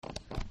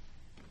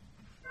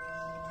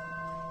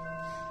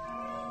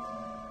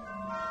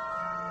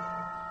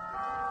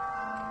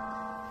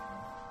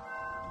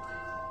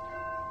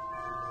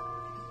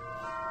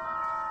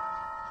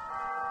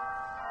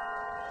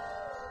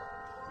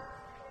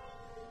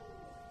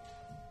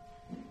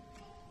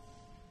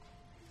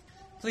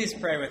Please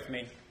pray with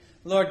me.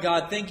 Lord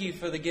God, thank you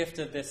for the gift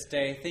of this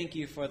day. Thank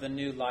you for the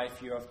new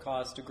life you have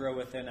caused to grow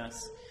within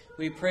us.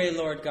 We pray,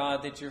 Lord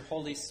God, that your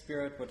Holy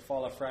Spirit would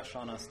fall afresh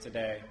on us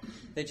today,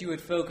 that you would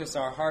focus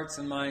our hearts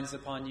and minds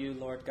upon you,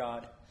 Lord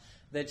God,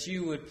 that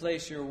you would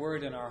place your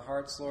word in our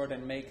hearts, Lord,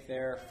 and make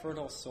there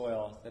fertile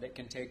soil that it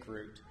can take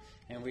root.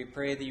 And we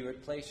pray that you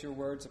would place your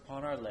words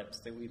upon our lips,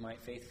 that we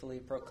might faithfully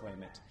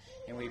proclaim it.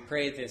 And we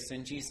pray this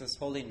in Jesus'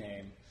 holy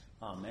name.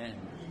 Amen.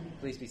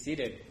 Please be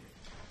seated.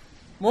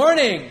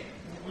 Morning!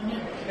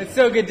 It's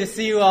so good to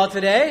see you all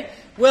today.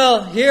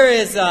 Well, here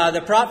is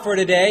the prop for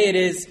today. It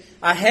is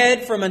a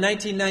head from a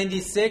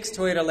 1996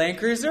 Toyota Land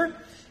Cruiser.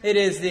 It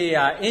is the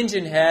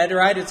engine head,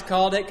 right? It's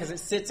called it because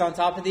it sits on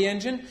top of the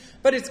engine.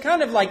 But it's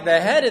kind of like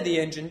the head of the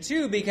engine,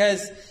 too,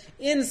 because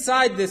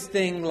inside this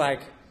thing,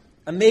 like,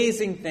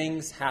 amazing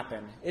things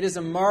happen. It is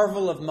a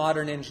marvel of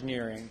modern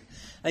engineering.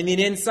 I mean,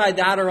 inside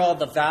that are all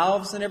the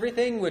valves and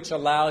everything, which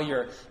allow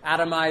your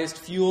atomized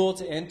fuel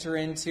to enter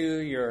into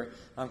your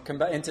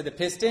into the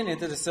piston,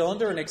 into the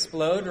cylinder, and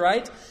explode,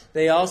 right?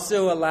 They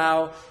also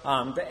allow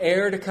the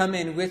air to come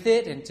in with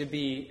it and to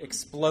be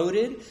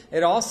exploded.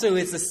 It also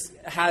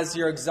has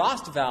your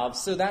exhaust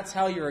valves, so that's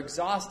how your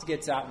exhaust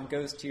gets out and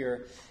goes to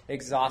your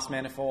exhaust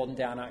manifold and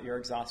down out your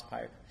exhaust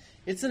pipe.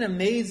 It's an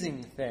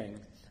amazing thing,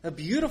 a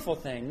beautiful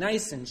thing,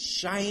 nice and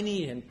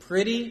shiny and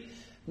pretty,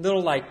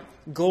 little like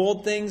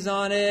gold things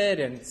on it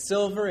and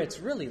silver. It's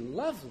really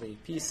lovely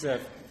piece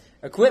of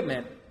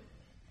equipment.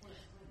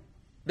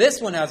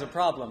 This one has a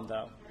problem,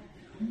 though.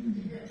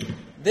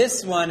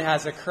 This one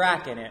has a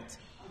crack in it.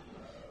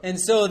 And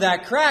so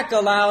that crack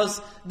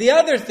allows the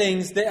other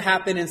things that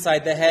happen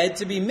inside the head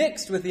to be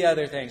mixed with the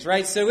other things,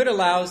 right? So it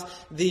allows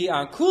the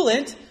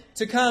coolant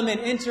to come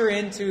and enter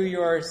into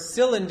your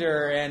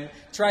cylinder and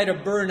try to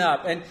burn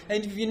up. And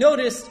if you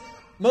noticed,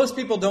 most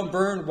people don't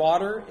burn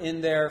water in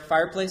their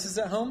fireplaces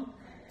at home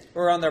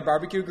or on their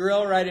barbecue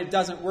grill, right? It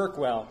doesn't work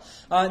well.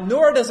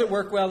 Nor does it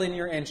work well in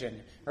your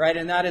engine, right?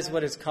 And that is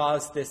what has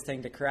caused this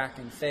thing to crack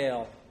and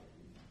fail,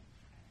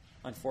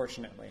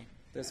 unfortunately.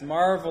 This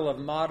marvel of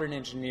modern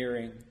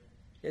engineering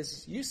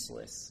is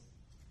useless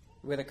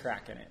with a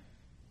crack in it.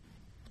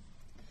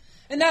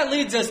 And that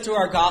leads us to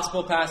our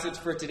gospel passage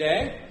for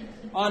today,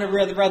 on a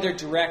rather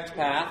direct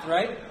path,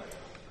 right?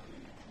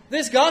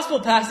 This gospel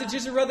passage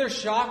is a rather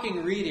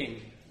shocking reading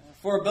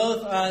for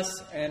both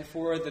us and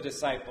for the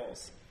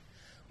disciples.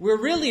 We're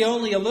really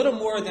only a little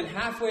more than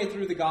halfway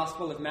through the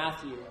Gospel of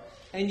Matthew,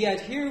 and yet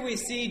here we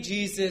see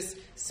Jesus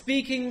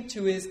speaking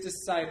to his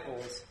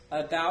disciples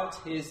about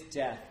his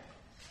death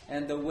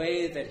and the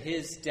way that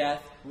his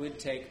death would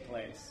take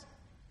place.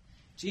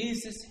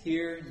 Jesus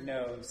here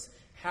knows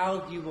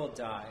how he will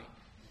die.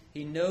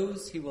 He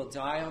knows he will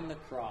die on the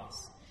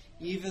cross,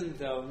 even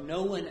though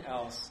no one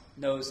else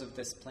knows of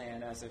this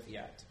plan as of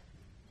yet.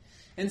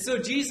 And so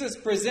Jesus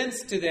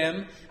presents to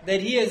them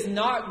that he is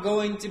not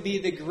going to be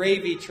the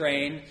gravy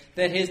train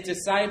that his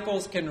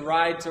disciples can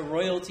ride to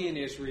royalty in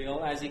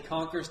Israel as he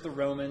conquers the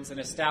Romans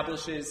and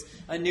establishes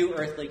a new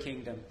earthly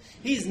kingdom.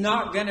 He's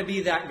not going to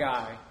be that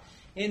guy.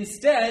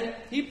 Instead,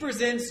 he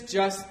presents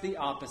just the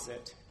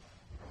opposite.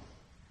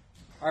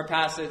 Our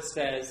passage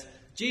says,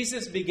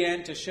 Jesus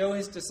began to show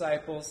his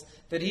disciples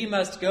that he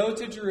must go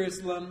to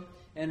Jerusalem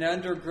and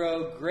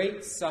undergo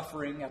great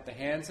suffering at the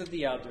hands of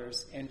the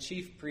elders and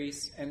chief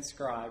priests and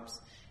scribes,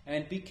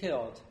 and be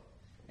killed,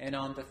 and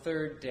on the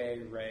third day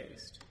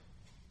raised.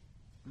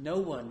 No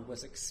one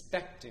was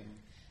expecting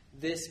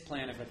this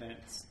plan of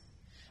events.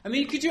 I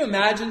mean, could you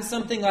imagine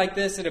something like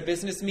this at a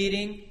business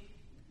meeting?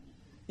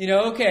 You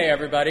know, okay,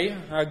 everybody,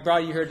 I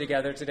brought you here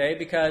together today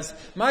because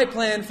my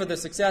plan for the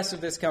success of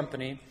this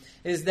company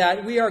is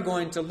that we are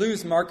going to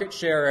lose market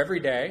share every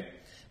day,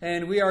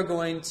 and we are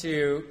going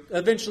to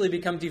eventually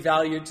become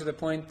devalued to the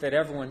point that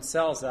everyone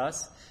sells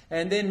us.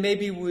 And then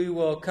maybe we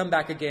will come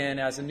back again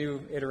as a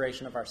new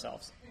iteration of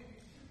ourselves.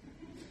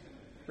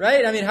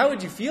 Right? I mean, how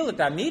would you feel at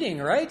that meeting,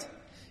 right?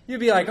 You'd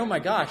be like, oh my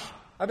gosh,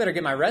 I better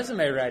get my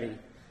resume ready.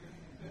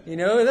 You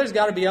know, there's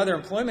got to be other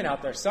employment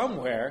out there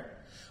somewhere.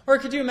 Or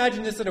could you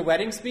imagine this at a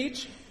wedding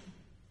speech?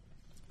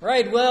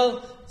 Right,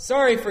 well,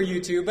 sorry for you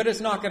two, but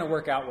it's not going to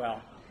work out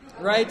well.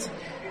 Right?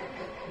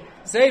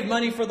 Save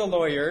money for the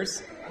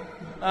lawyers.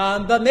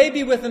 But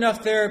maybe with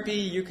enough therapy,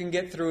 you can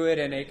get through it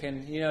and it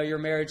can, your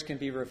marriage can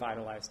be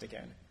revitalized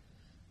again.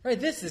 Right?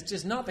 This is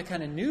just not the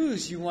kind of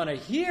news you want to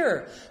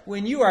hear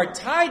when you are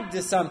tied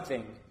to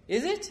something,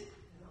 is it?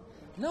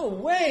 No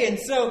way. And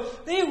so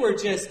they were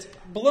just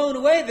blown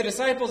away. The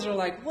disciples are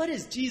like, what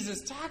is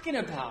Jesus talking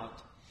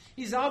about?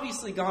 He's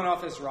obviously gone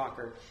off his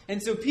rocker.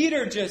 And so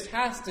Peter just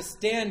has to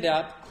stand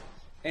up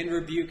and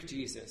rebuke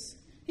Jesus.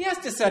 He has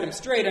to set him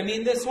straight. I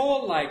mean, this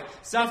whole,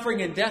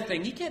 suffering and death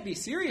thing, he can't be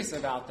serious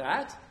about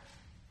that.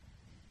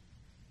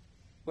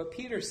 What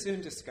Peter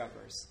soon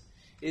discovers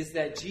is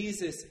that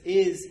Jesus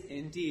is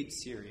indeed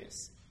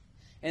serious.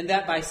 And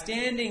that by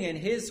standing in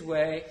his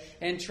way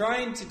and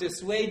trying to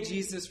dissuade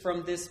Jesus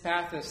from this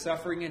path of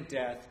suffering and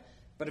death,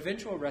 but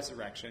eventual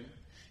resurrection,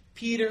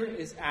 Peter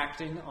is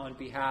acting on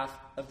behalf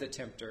of the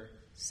tempter,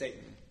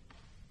 Satan.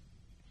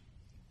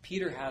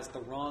 Peter has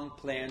the wrong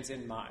plans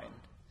in mind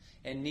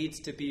and needs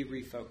to be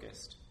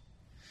refocused.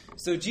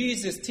 So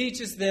Jesus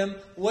teaches them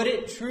what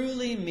it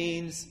truly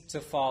means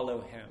to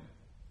follow him.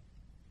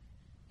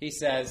 He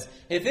says,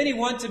 "If any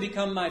want to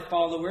become my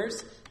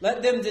followers,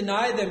 let them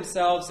deny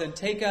themselves and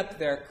take up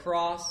their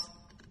cross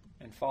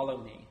and follow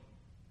me."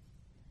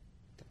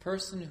 The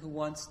person who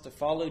wants to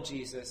follow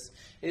Jesus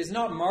is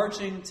not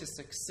marching to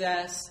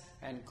success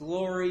and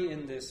glory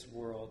in this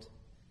world.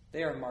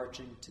 They are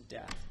marching to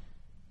death.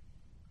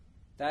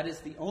 That is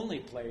the only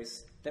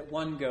place that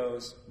one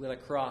goes with a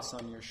cross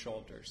on your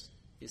shoulders,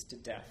 is to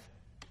death.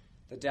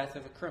 The death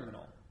of a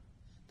criminal.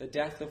 The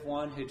death of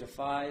one who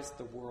defies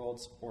the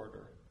world's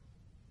order.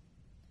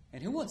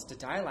 And who wants to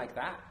die like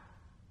that?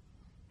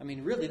 I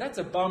mean, really, that's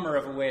a bummer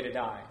of a way to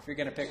die, if you're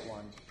going to pick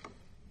one.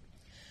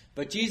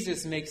 But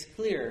Jesus makes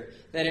clear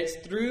that it's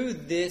through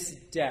this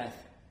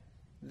death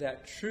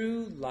that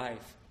true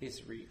life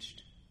is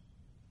reached.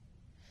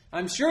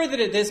 I'm sure that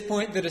at this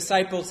point the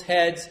disciples'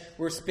 heads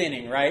were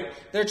spinning, right?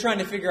 They're trying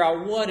to figure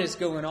out what is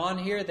going on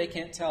here. They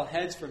can't tell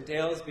heads from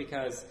tails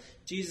because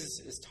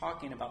Jesus is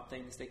talking about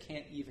things they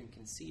can't even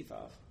conceive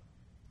of.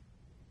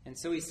 And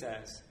so he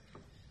says,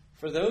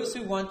 "For those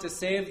who want to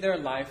save their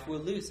life will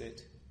lose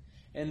it,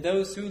 and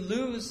those who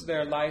lose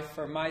their life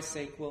for my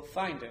sake will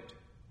find it.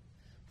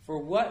 For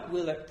what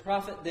will it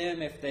profit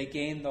them if they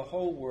gain the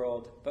whole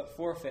world but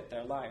forfeit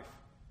their life?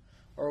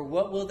 Or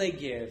what will they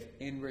give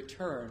in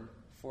return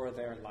for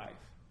their life?"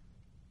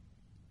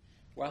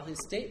 While his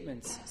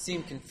statements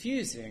seem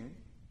confusing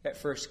at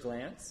first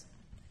glance,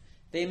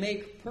 they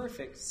make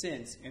perfect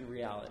sense in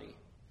reality.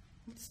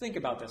 Let's think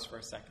about this for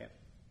a second.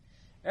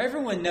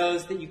 Everyone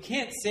knows that you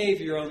can't save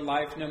your own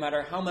life no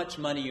matter how much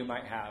money you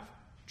might have.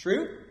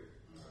 True?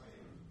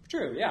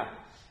 True, yeah.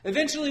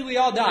 Eventually we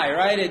all die,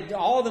 right? And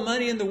all the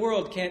money in the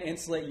world can't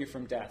insulate you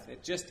from death.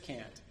 It just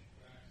can't.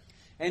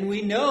 And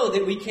we know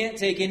that we can't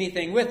take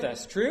anything with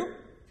us. True?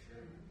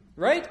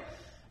 Right?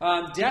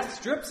 Death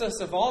strips us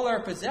of all our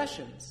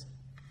possessions.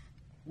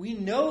 We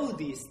know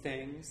these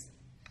things,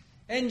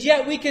 and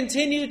yet we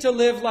continue to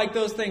live like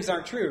those things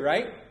aren't true,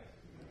 right?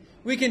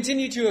 We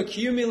continue to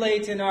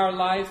accumulate in our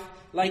life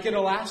like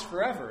it'll last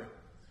forever.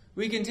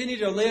 We continue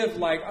to live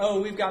like,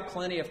 we've got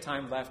plenty of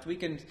time left. We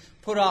can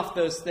put off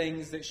those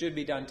things that should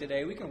be done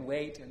today. We can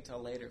wait until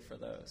later for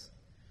those.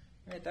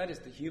 Right? That is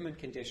the human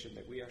condition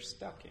that we are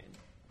stuck in.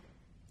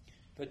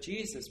 But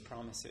Jesus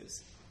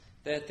promises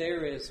that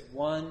there is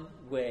one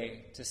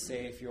way to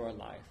save your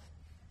life,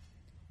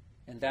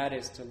 and that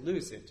is to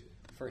lose it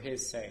for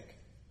his sake.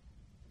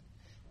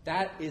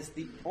 That is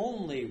the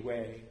only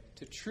way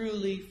to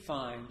truly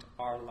find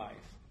our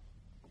life.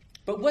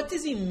 But what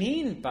does he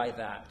mean by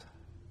that?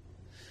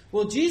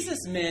 Well,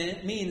 Jesus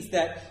means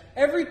that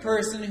every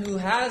person who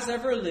has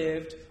ever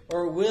lived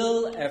or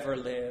will ever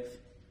live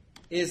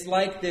is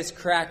like this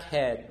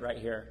crackhead right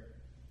here.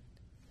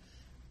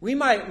 We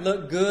might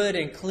look good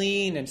and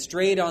clean and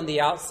straight on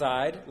the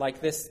outside, like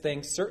this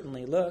thing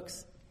certainly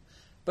looks,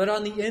 but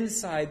on the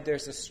inside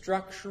there's a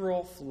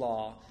structural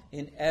flaw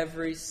in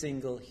every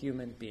single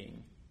human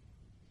being.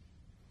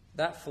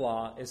 That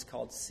flaw is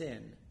called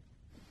sin.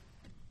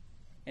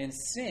 And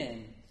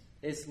sin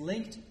is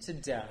linked to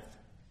death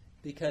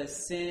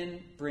because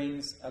sin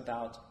brings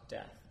about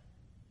death.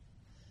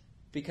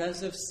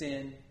 Because of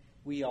sin,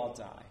 we all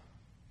die.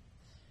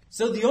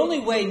 So the only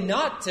way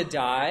not to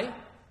die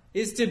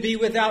is to be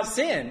without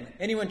sin.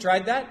 Anyone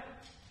tried that?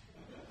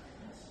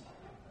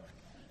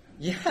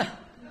 Yeah.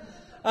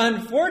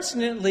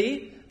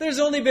 Unfortunately, there's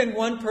only been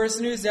one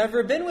person who's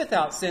ever been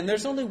without sin.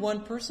 There's only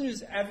one person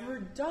who's ever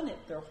done it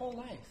their whole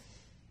life.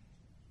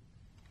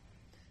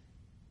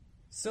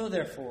 So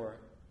therefore,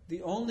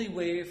 the only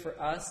way for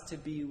us to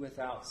be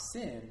without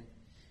sin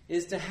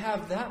is to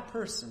have that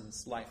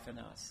person's life in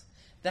us.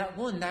 That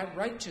one, that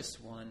righteous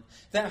one,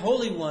 that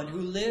holy one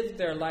who lived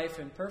their life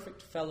in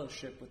perfect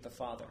fellowship with the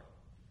Father.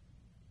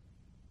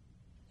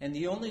 And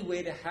the only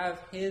way to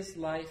have his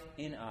life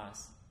in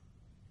us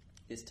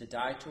is to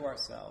die to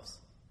ourselves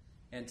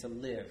and to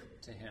live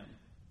to him.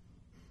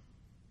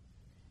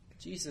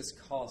 Jesus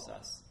calls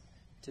us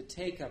to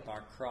take up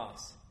our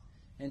cross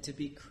and to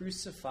be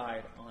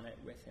crucified on it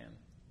with him.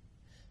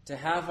 To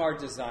have our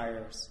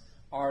desires,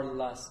 our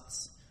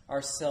lusts,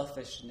 our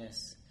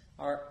selfishness,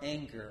 our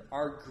anger,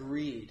 our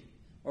greed,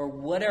 or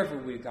whatever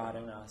we've got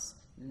in us,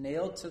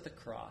 nailed to the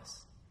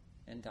cross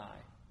and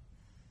die.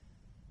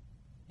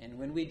 And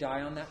when we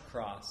die on that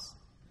cross,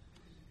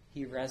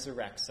 he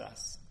resurrects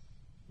us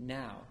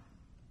now,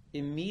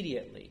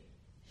 immediately.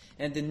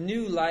 And the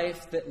new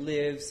life that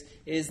lives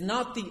is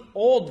not the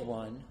old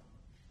one,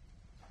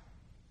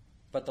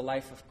 but the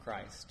life of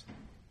Christ.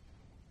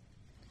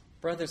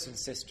 Brothers and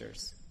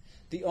sisters,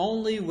 the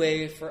only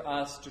way for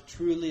us to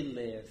truly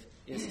live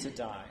is to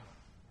die.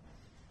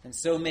 And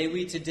so may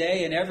we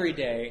today and every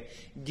day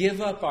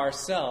give up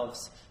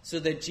ourselves so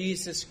that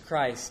Jesus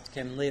Christ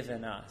can live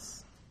in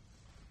us.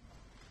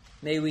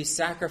 May we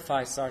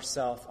sacrifice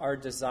ourselves, our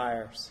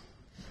desires.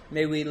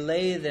 May we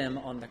lay them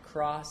on the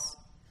cross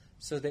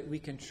so that we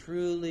can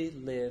truly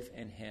live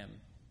in him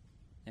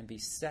and be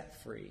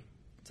set free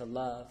to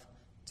love,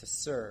 to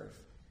serve,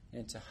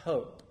 and to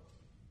hope.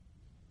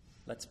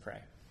 Let's pray.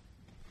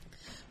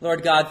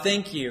 Lord God,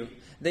 thank you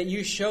that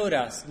you showed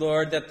us,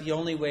 Lord, that the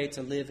only way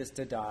to live is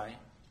to die.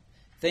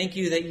 Thank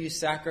you that you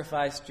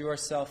sacrificed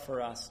yourself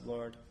for us,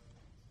 Lord.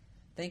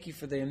 Thank you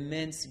for the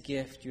immense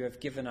gift you have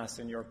given us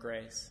in your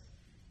grace.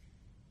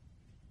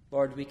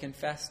 Lord, we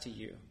confess to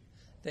you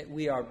that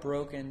we are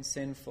broken,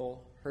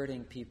 sinful,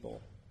 hurting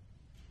people.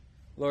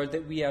 Lord,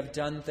 that we have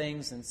done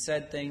things and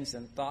said things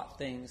and thought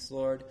things,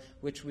 Lord,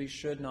 which we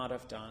should not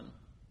have done.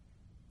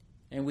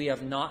 And we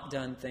have not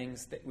done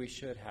things that we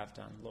should have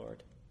done,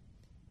 Lord.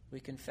 We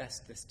confess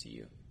this to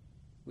you.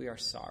 We are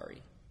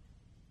sorry.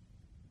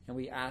 And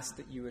we ask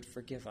that you would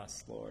forgive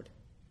us, Lord.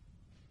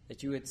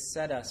 That you would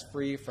set us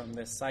free from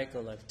this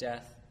cycle of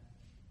death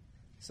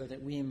so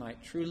that we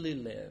might truly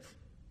live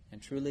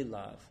and truly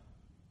love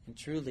and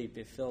truly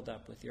be filled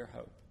up with your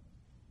hope.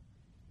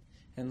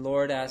 And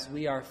Lord, as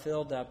we are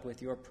filled up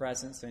with your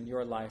presence and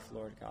your life,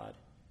 Lord God,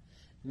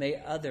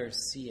 may others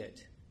see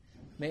it.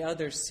 May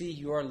others see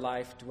your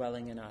life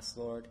dwelling in us,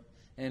 Lord,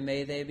 and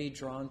may they be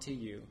drawn to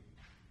you,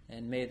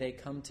 and may they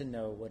come to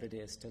know what it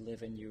is to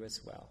live in you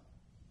as well.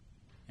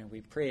 And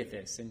we pray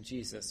this in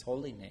Jesus'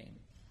 holy name.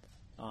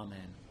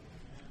 Amen.